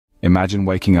Imagine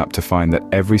waking up to find that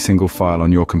every single file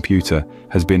on your computer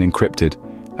has been encrypted,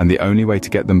 and the only way to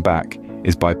get them back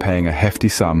is by paying a hefty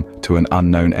sum to an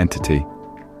unknown entity.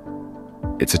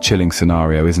 It's a chilling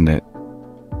scenario, isn't it?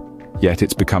 Yet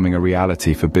it's becoming a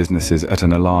reality for businesses at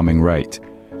an alarming rate,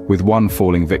 with one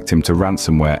falling victim to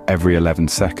ransomware every 11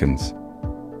 seconds.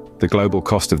 The global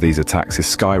cost of these attacks is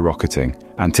skyrocketing,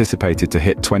 anticipated to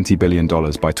hit $20 billion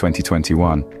by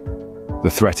 2021.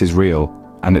 The threat is real,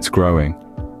 and it's growing.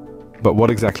 But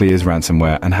what exactly is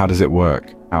ransomware, and how does it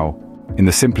work? In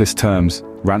the simplest terms,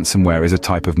 ransomware is a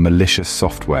type of malicious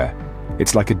software.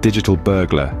 It's like a digital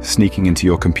burglar sneaking into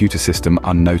your computer system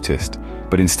unnoticed,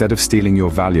 but instead of stealing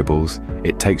your valuables,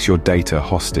 it takes your data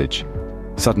hostage.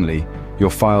 Suddenly,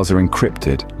 your files are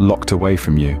encrypted, locked away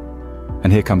from you.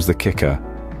 And here comes the kicker.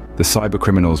 The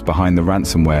cybercriminals behind the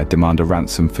ransomware demand a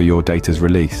ransom for your data's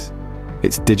release.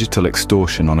 It's digital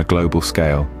extortion on a global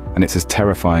scale, and it's as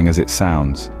terrifying as it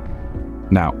sounds.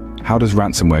 Now, how does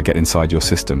ransomware get inside your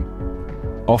system?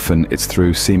 Often, it's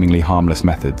through seemingly harmless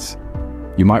methods.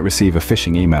 You might receive a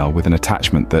phishing email with an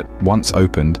attachment that, once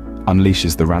opened,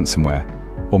 unleashes the ransomware.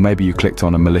 Or maybe you clicked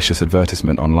on a malicious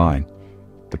advertisement online.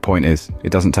 The point is,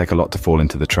 it doesn't take a lot to fall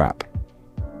into the trap.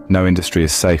 No industry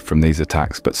is safe from these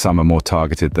attacks, but some are more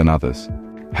targeted than others.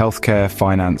 Healthcare,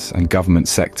 finance, and government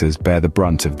sectors bear the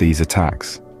brunt of these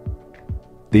attacks.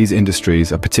 These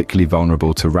industries are particularly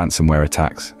vulnerable to ransomware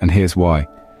attacks, and here's why.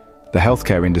 The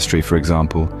healthcare industry, for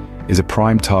example, is a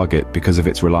prime target because of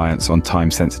its reliance on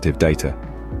time-sensitive data.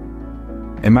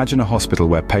 Imagine a hospital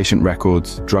where patient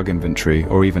records, drug inventory,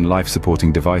 or even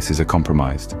life-supporting devices are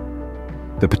compromised.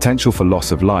 The potential for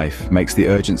loss of life makes the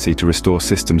urgency to restore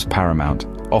systems paramount,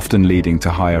 often leading to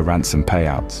higher ransom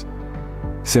payouts.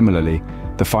 Similarly,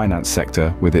 the finance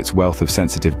sector, with its wealth of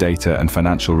sensitive data and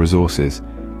financial resources,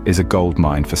 is a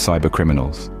goldmine for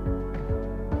cybercriminals.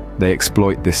 They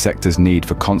exploit this sector's need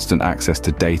for constant access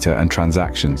to data and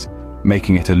transactions,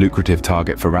 making it a lucrative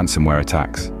target for ransomware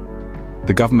attacks.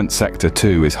 The government sector,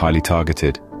 too, is highly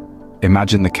targeted.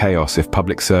 Imagine the chaos if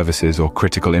public services or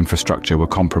critical infrastructure were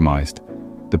compromised.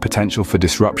 The potential for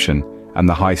disruption and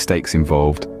the high stakes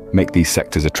involved make these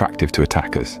sectors attractive to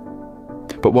attackers.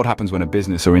 But what happens when a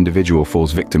business or individual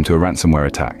falls victim to a ransomware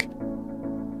attack?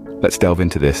 Let's delve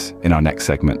into this in our next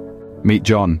segment. Meet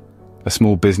John, a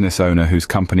small business owner whose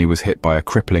company was hit by a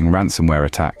crippling ransomware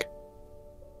attack.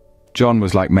 John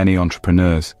was like many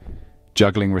entrepreneurs,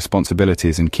 juggling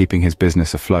responsibilities and keeping his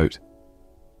business afloat.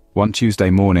 One Tuesday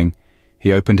morning,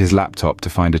 he opened his laptop to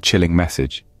find a chilling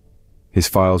message. His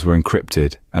files were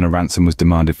encrypted and a ransom was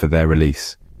demanded for their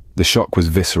release. The shock was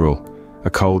visceral, a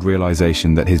cold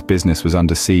realization that his business was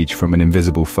under siege from an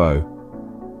invisible foe.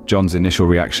 John's initial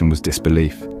reaction was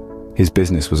disbelief. His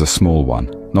business was a small one,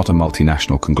 not a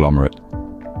multinational conglomerate.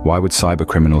 Why would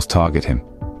cybercriminals target him?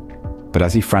 But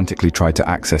as he frantically tried to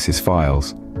access his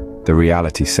files, the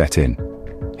reality set in.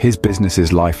 His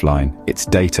business's lifeline, its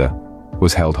data,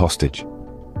 was held hostage.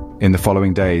 In the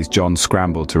following days, John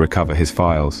scrambled to recover his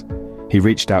files. He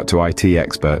reached out to IT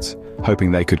experts,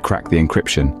 hoping they could crack the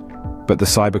encryption. But the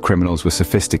cybercriminals were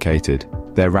sophisticated,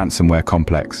 their ransomware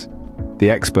complex. The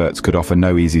experts could offer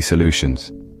no easy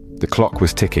solutions. The clock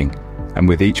was ticking, and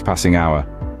with each passing hour,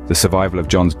 the survival of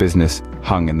John's business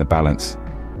hung in the balance.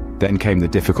 Then came the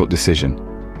difficult decision,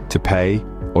 to pay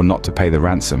or not to pay the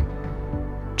ransom.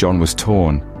 John was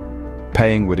torn.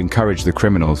 Paying would encourage the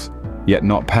criminals, yet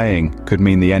not paying could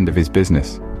mean the end of his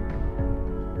business.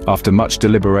 After much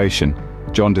deliberation,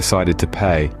 John decided to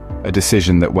pay, a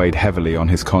decision that weighed heavily on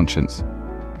his conscience.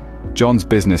 John's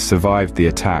business survived the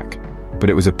attack, but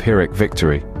it was a Pyrrhic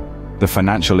victory. The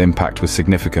financial impact was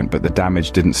significant, but the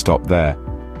damage didn't stop there.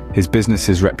 His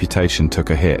business's reputation took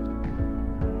a hit.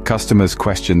 Customers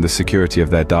questioned the security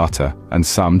of their data, and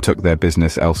some took their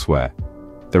business elsewhere.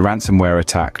 The ransomware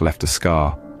attack left a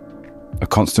scar, a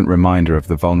constant reminder of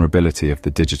the vulnerability of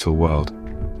the digital world.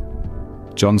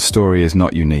 John's story is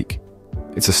not unique.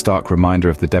 It's a stark reminder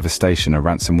of the devastation a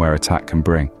ransomware attack can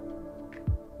bring.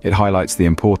 It highlights the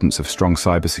importance of strong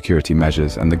cybersecurity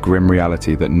measures and the grim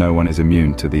reality that no one is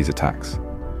immune to these attacks.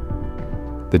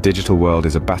 The digital world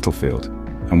is a battlefield,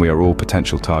 and we are all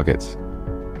potential targets.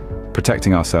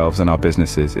 Protecting ourselves and our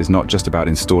businesses is not just about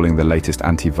installing the latest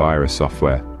antivirus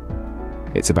software.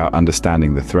 It's about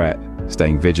understanding the threat,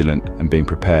 staying vigilant, and being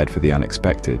prepared for the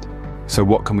unexpected. So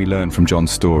what can we learn from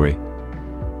John's story?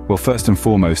 Well, first and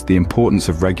foremost, the importance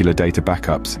of regular data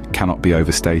backups cannot be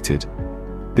overstated.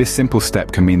 This simple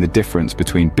step can mean the difference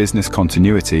between business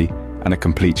continuity and a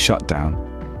complete shutdown.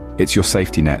 It's your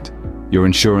safety net, your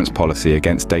insurance policy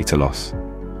against data loss.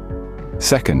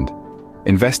 Second,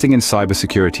 investing in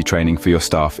cybersecurity training for your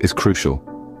staff is crucial.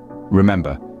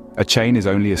 Remember, A chain is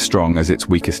only as strong as its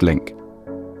weakest link.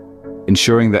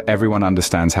 Ensuring that everyone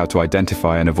understands how to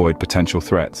identify and avoid potential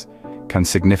threats can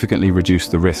significantly reduce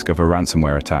the risk of a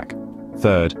ransomware attack.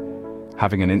 Third,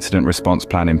 having an incident response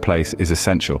plan in place is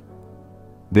essential.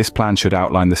 This plan should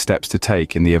outline the steps to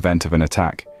take in the event of an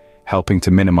attack, helping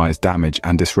to minimize damage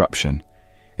and disruption.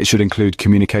 It should include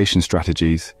communication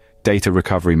strategies, data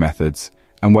recovery methods,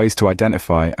 and ways to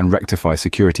identify and rectify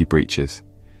security breaches.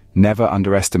 Never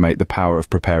underestimate the power of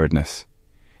preparedness.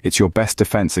 It's your best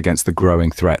defense against the growing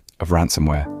threat of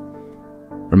ransomware.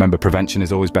 Remember, prevention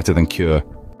is always better than cure.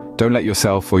 Don't let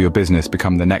yourself or your business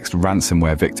become the next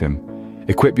ransomware victim.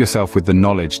 Equip yourself with the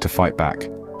knowledge to fight back.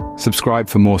 Subscribe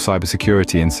for more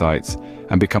cybersecurity insights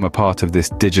and become a part of this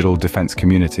digital defense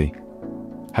community.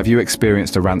 Have you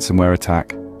experienced a ransomware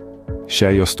attack?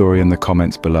 Share your story in the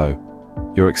comments below.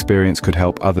 Your experience could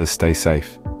help others stay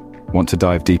safe. Want to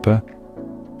dive deeper?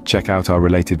 Check out our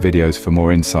related videos for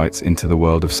more insights into the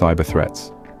world of cyber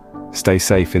threats. Stay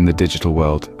safe in the digital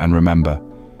world, and remember,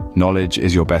 knowledge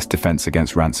is your best defense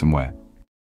against ransomware.